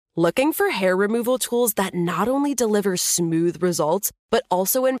Looking for hair removal tools that not only deliver smooth results, but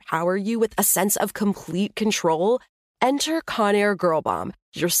also empower you with a sense of complete control? Enter Conair Girl Bomb,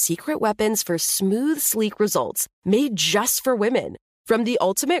 your secret weapons for smooth, sleek results, made just for women. From the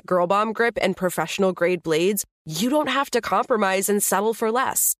ultimate Girl Bomb grip and professional-grade blades, you don't have to compromise and settle for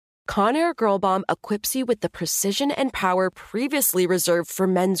less. Conair Girl Bomb equips you with the precision and power previously reserved for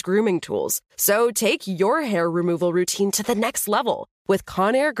men's grooming tools. So take your hair removal routine to the next level with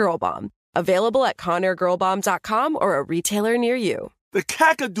Conair Girl Bomb. Available at ConairGirlBomb.com or a retailer near you. The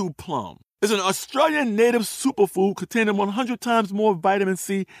Kakadu plum is an Australian native superfood containing 100 times more vitamin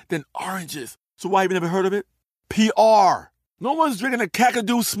C than oranges. So why have you never heard of it? PR. No one's drinking a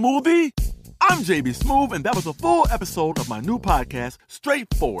Kakadu smoothie? I'm JB Smoove, and that was a full episode of my new podcast,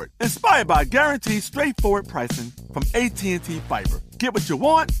 Straightforward, inspired by guaranteed straightforward pricing from AT&T Fiber. Get what you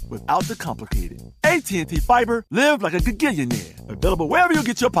want without the complicated. AT&T Fiber, live like a gigillionaire. Available wherever you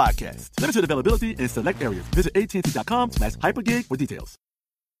get your podcasts. Limited availability in select areas. Visit AT&T.com/hypergig for details.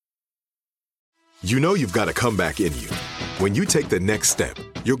 You know you've got a comeback in you. When you take the next step,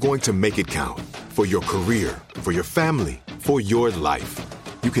 you're going to make it count. For your career, for your family, for your life.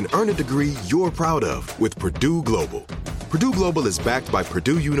 You can earn a degree you're proud of with Purdue Global. Purdue Global is backed by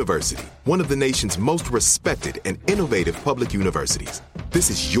Purdue University, one of the nation's most respected and innovative public universities.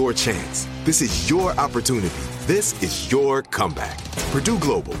 This is your chance. This is your opportunity. This is your comeback. Purdue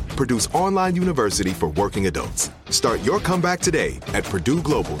Global, Purdue's online university for working adults. Start your comeback today at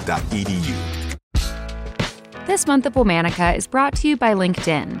purdueglobal.edu. This month of Womanica is brought to you by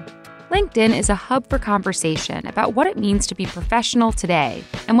LinkedIn. LinkedIn is a hub for conversation about what it means to be professional today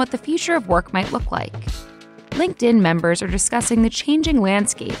and what the future of work might look like. LinkedIn members are discussing the changing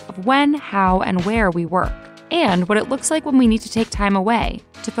landscape of when, how, and where we work, and what it looks like when we need to take time away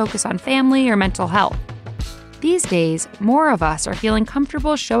to focus on family or mental health. These days, more of us are feeling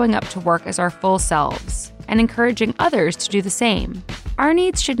comfortable showing up to work as our full selves and encouraging others to do the same. Our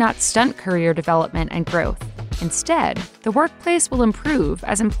needs should not stunt career development and growth. Instead, the workplace will improve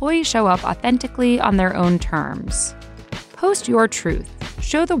as employees show up authentically on their own terms. Post your truth,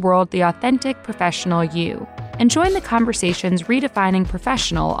 show the world the authentic professional you, and join the conversations redefining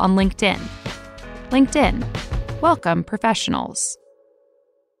professional on LinkedIn. LinkedIn. Welcome, professionals.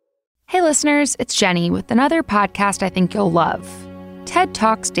 Hey listeners, it's Jenny with another podcast I think you'll love, TED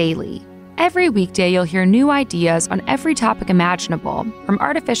Talks Daily. Every weekday, you'll hear new ideas on every topic imaginable, from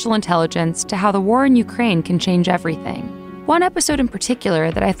artificial intelligence to how the war in Ukraine can change everything. One episode in particular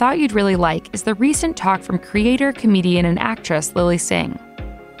that I thought you'd really like is the recent talk from creator, comedian, and actress Lilly Singh.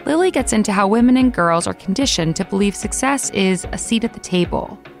 Lilly gets into how women and girls are conditioned to believe success is a seat at the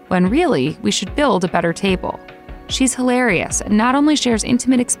table, when really, we should build a better table. She's hilarious and not only shares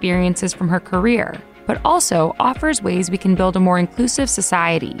intimate experiences from her career, but also offers ways we can build a more inclusive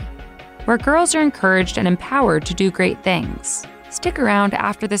society, where girls are encouraged and empowered to do great things. Stick around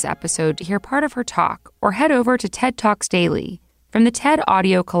after this episode to hear part of her talk, or head over to TED Talks Daily from the TED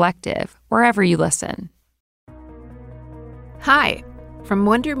Audio Collective, wherever you listen. Hi, from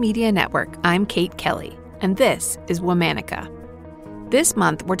Wonder Media Network, I'm Kate Kelly, and this is Womanica. This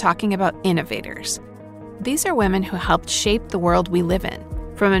month, we're talking about innovators. These are women who helped shape the world we live in,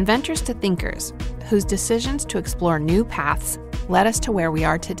 from inventors to thinkers, whose decisions to explore new paths led us to where we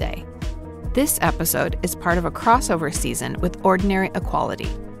are today. This episode is part of a crossover season with Ordinary Equality,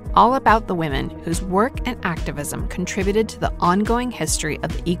 all about the women whose work and activism contributed to the ongoing history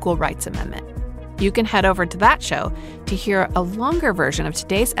of the Equal Rights Amendment. You can head over to that show to hear a longer version of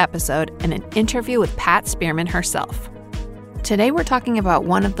today's episode and an interview with Pat Spearman herself. Today we're talking about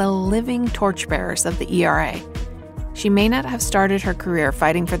one of the living torchbearers of the ERA. She may not have started her career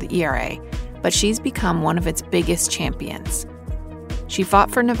fighting for the ERA, but she's become one of its biggest champions. She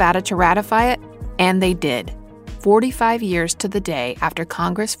fought for Nevada to ratify it, and they did, 45 years to the day after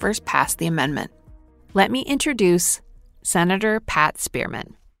Congress first passed the amendment. Let me introduce Senator Pat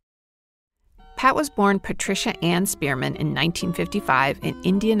Spearman. Pat was born Patricia Ann Spearman in 1955 in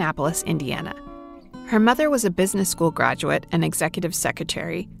Indianapolis, Indiana. Her mother was a business school graduate and executive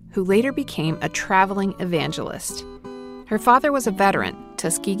secretary who later became a traveling evangelist. Her father was a veteran,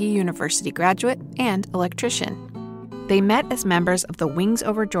 Tuskegee University graduate, and electrician. They met as members of the Wings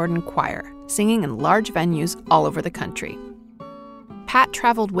Over Jordan Choir, singing in large venues all over the country. Pat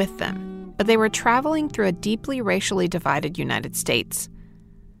traveled with them, but they were traveling through a deeply racially divided United States.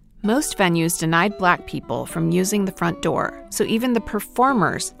 Most venues denied Black people from using the front door, so even the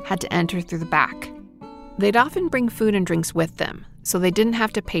performers had to enter through the back. They'd often bring food and drinks with them, so they didn't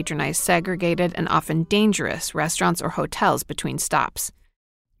have to patronize segregated and often dangerous restaurants or hotels between stops.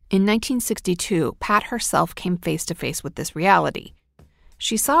 In 1962, Pat herself came face to face with this reality.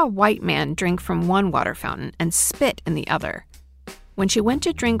 She saw a white man drink from one water fountain and spit in the other. When she went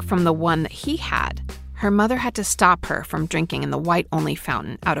to drink from the one that he had, her mother had to stop her from drinking in the white-only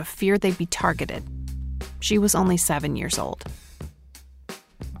fountain out of fear they'd be targeted. She was only 7 years old.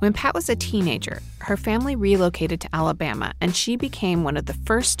 When Pat was a teenager, her family relocated to Alabama, and she became one of the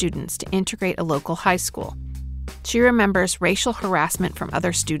first students to integrate a local high school. She remembers racial harassment from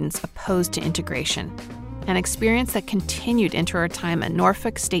other students opposed to integration, an experience that continued into her time at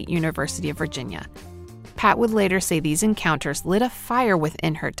Norfolk State University of Virginia. Pat would later say these encounters lit a fire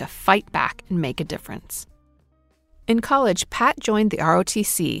within her to fight back and make a difference. In college, Pat joined the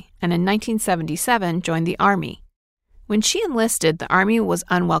ROTC and in 1977 joined the Army. When she enlisted, the Army was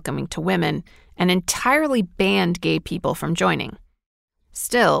unwelcoming to women and entirely banned gay people from joining.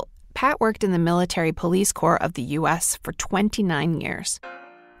 Still, Pat worked in the Military Police Corps of the U.S. for 29 years.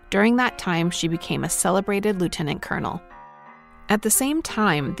 During that time, she became a celebrated lieutenant colonel. At the same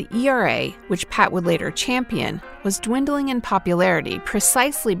time, the ERA, which Pat would later champion, was dwindling in popularity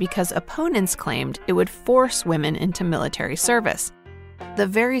precisely because opponents claimed it would force women into military service, the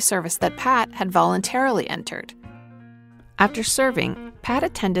very service that Pat had voluntarily entered. After serving, Pat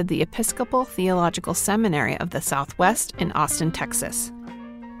attended the Episcopal Theological Seminary of the Southwest in Austin, Texas.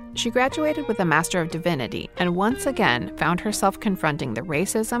 She graduated with a Master of Divinity and once again found herself confronting the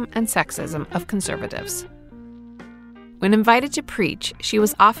racism and sexism of conservatives. When invited to preach, she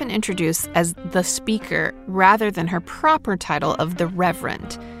was often introduced as the speaker rather than her proper title of the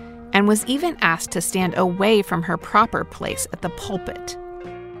Reverend, and was even asked to stand away from her proper place at the pulpit.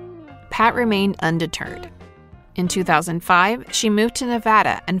 Pat remained undeterred. In 2005, she moved to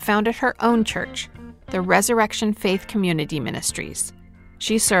Nevada and founded her own church, the Resurrection Faith Community Ministries.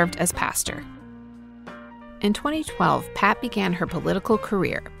 She served as pastor. In 2012, Pat began her political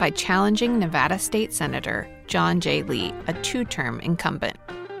career by challenging Nevada State Senator John J. Lee, a two-term incumbent.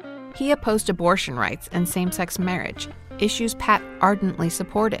 He opposed abortion rights and same-sex marriage, issues Pat ardently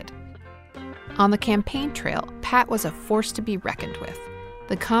supported. On the campaign trail, Pat was a force to be reckoned with.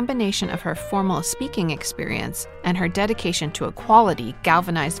 The combination of her formal speaking experience and her dedication to equality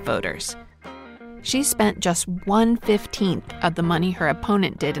galvanized voters. She spent just 1/15 of the money her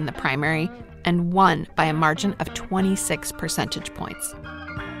opponent did in the primary and won by a margin of 26 percentage points.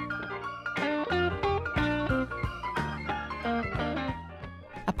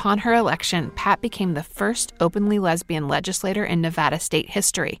 Upon her election, Pat became the first openly lesbian legislator in Nevada state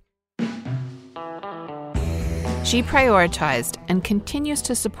history. She prioritized and continues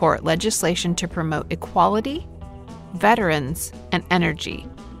to support legislation to promote equality, veterans, and energy,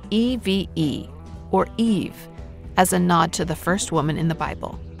 EVE, or Eve, as a nod to the first woman in the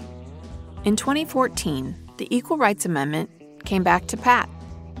Bible. In 2014, the Equal Rights Amendment came back to Pat.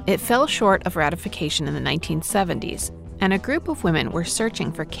 It fell short of ratification in the 1970s, and a group of women were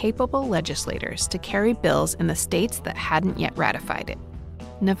searching for capable legislators to carry bills in the states that hadn't yet ratified it.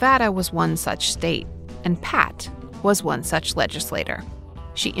 Nevada was one such state, and Pat was one such legislator.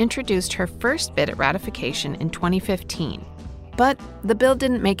 She introduced her first bid at ratification in 2015, but the bill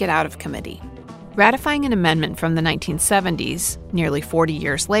didn't make it out of committee. Ratifying an amendment from the 1970s, nearly 40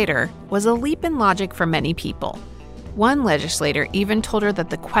 years later, was a leap in logic for many people. One legislator even told her that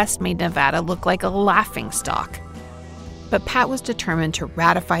the quest made Nevada look like a laughingstock. But Pat was determined to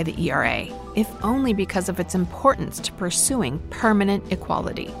ratify the ERA, if only because of its importance to pursuing permanent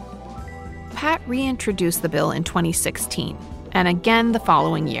equality. Pat reintroduced the bill in 2016, and again the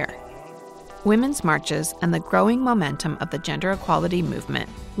following year. Women's marches and the growing momentum of the gender equality movement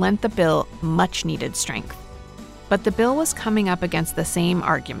lent the bill much-needed strength. But the bill was coming up against the same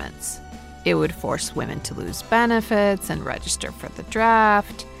arguments. It would force women to lose benefits and register for the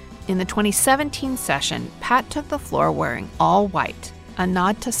draft. In the 2017 session, Pat took the floor wearing all white, a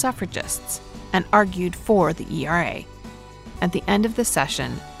nod to suffragists, and argued for the ERA. At the end of the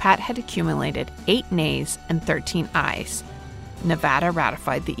session, Pat had accumulated 8 nays and 13 ayes. Nevada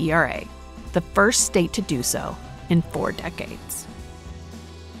ratified the ERA, the first state to do so in 4 decades.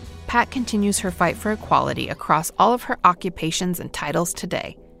 Pat continues her fight for equality across all of her occupations and titles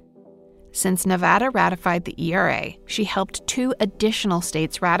today. Since Nevada ratified the ERA, she helped 2 additional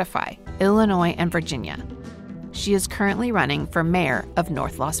states ratify, Illinois and Virginia. She is currently running for mayor of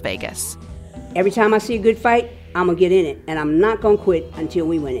North Las Vegas. Every time I see a good fight, I'm going to get in it, and I'm not going to quit until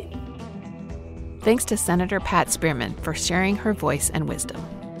we win it. Thanks to Senator Pat Spearman for sharing her voice and wisdom.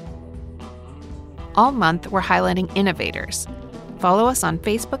 All month, we're highlighting innovators. Follow us on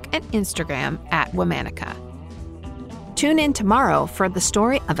Facebook and Instagram at Womanica. Tune in tomorrow for the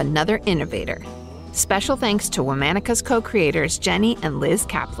story of another innovator. Special thanks to Womanica's co-creators Jenny and Liz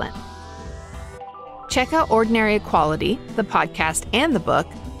Kaplan. Check out Ordinary Equality, the podcast and the book,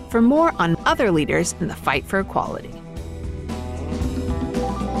 for more on other leaders in the fight for equality.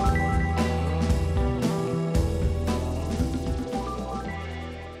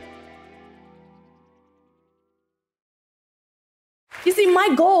 You see,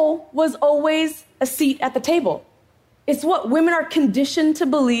 my goal was always a seat at the table. It's what women are conditioned to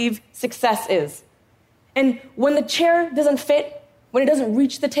believe success is. And when the chair doesn't fit, when it doesn't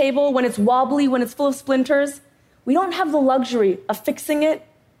reach the table, when it's wobbly, when it's full of splinters, we don't have the luxury of fixing it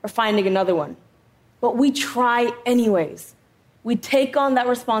or finding another one. But we try anyways. We take on that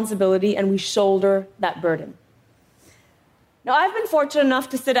responsibility and we shoulder that burden. Now, I've been fortunate enough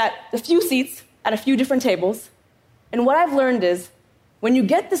to sit at a few seats at a few different tables. And what I've learned is, when you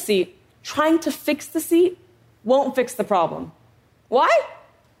get the seat, trying to fix the seat won't fix the problem. Why?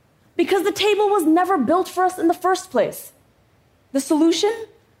 Because the table was never built for us in the first place. The solution?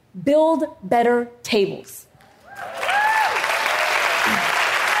 Build better tables.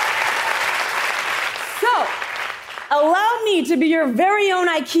 So, allow me to be your very own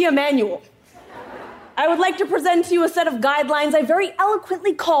IKEA manual. I would like to present to you a set of guidelines I very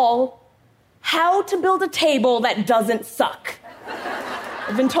eloquently call How to Build a Table That Doesn't Suck.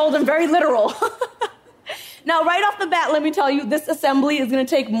 I've been told I'm very literal. Now, right off the bat, let me tell you, this assembly is going to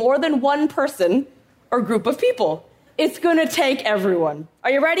take more than one person or group of people. It's going to take everyone. Are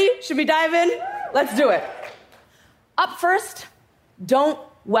you ready? Should we dive in? Let's do it. Up first, don't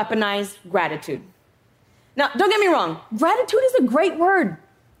weaponize gratitude. Now, don't get me wrong. Gratitude is a great word.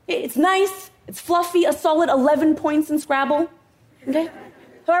 It's nice. It's fluffy, a solid 11 points in Scrabble. Okay?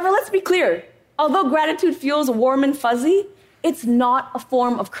 However, let's be clear. Although gratitude feels warm and fuzzy, it's not a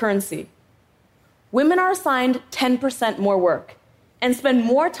form of currency. Women are assigned 10% more work and spend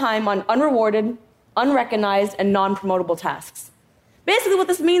more time on unrewarded, unrecognized, and non-promotable tasks. Basically, what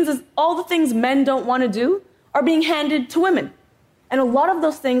this means is all the things men don't want to do are being handed to women. And a lot of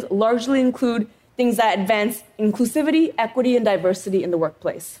those things largely include things that advance inclusivity, equity, and diversity in the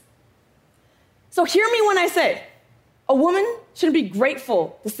workplace. So hear me when I say, a woman shouldn't be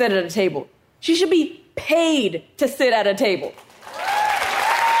grateful to sit at a table. She should be paid to sit at a table.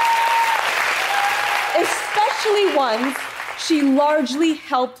 Especially ones she largely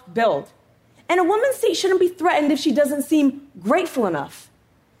helped build. And a woman's seat shouldn't be threatened if she doesn't seem grateful enough.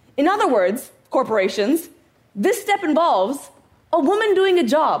 In other words, corporations, this step involves a woman doing a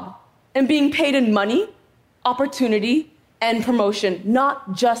job and being paid in money, opportunity, and promotion,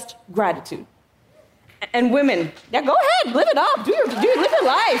 not just gratitude. And women, yeah, go ahead, live it up, live your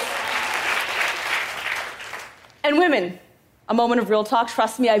life. And women, a moment of real talk.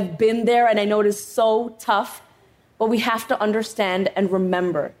 Trust me, I've been there and I know it is so tough, but we have to understand and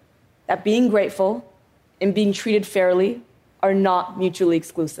remember that being grateful and being treated fairly are not mutually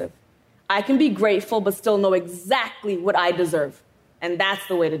exclusive. I can be grateful but still know exactly what I deserve, and that's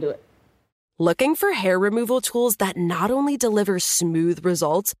the way to do it. Looking for hair removal tools that not only deliver smooth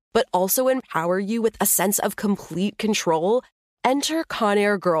results, but also empower you with a sense of complete control? Enter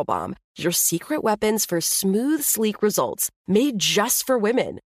Conair Girl Bomb, your secret weapons for smooth, sleek results, made just for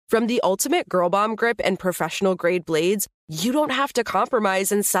women. From the ultimate Girl Bomb grip and professional-grade blades, you don't have to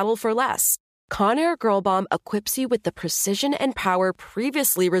compromise and settle for less. Conair Girl Bomb equips you with the precision and power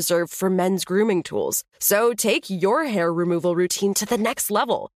previously reserved for men's grooming tools. So take your hair removal routine to the next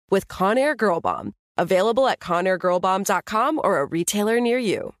level with Conair Girl Bomb. Available at ConairGirlBomb.com or a retailer near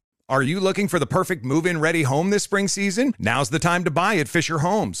you. Are you looking for the perfect move-in ready home this spring season? Now's the time to buy at Fisher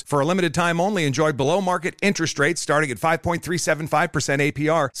Homes. For a limited time only, enjoy below-market interest rates starting at 5.375%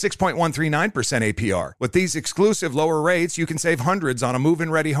 APR, 6.139% APR. With these exclusive lower rates, you can save hundreds on a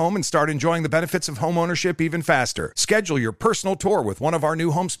move-in ready home and start enjoying the benefits of homeownership even faster. Schedule your personal tour with one of our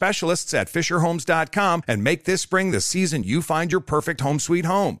new home specialists at FisherHomes.com and make this spring the season you find your perfect home sweet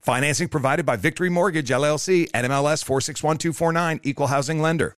home. Financing provided by Victory Mortgage, LLC, NMLS 461249, Equal Housing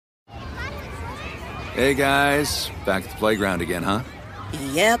Lender. Hey guys, back at the playground again, huh?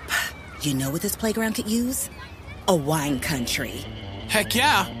 Yep. You know what this playground could use? A wine country. Heck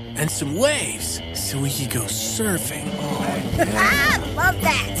yeah, and some waves so we could go surfing. Oh, yeah. Love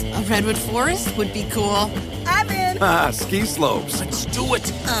that. A redwood forest would be cool. I'm in. Ski slopes. Let's do it.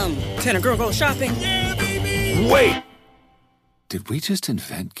 Can a girl go shopping? Yeah, baby. Wait. Did we just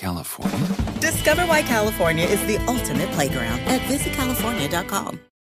invent California? Discover why California is the ultimate playground at visitcalifornia.com.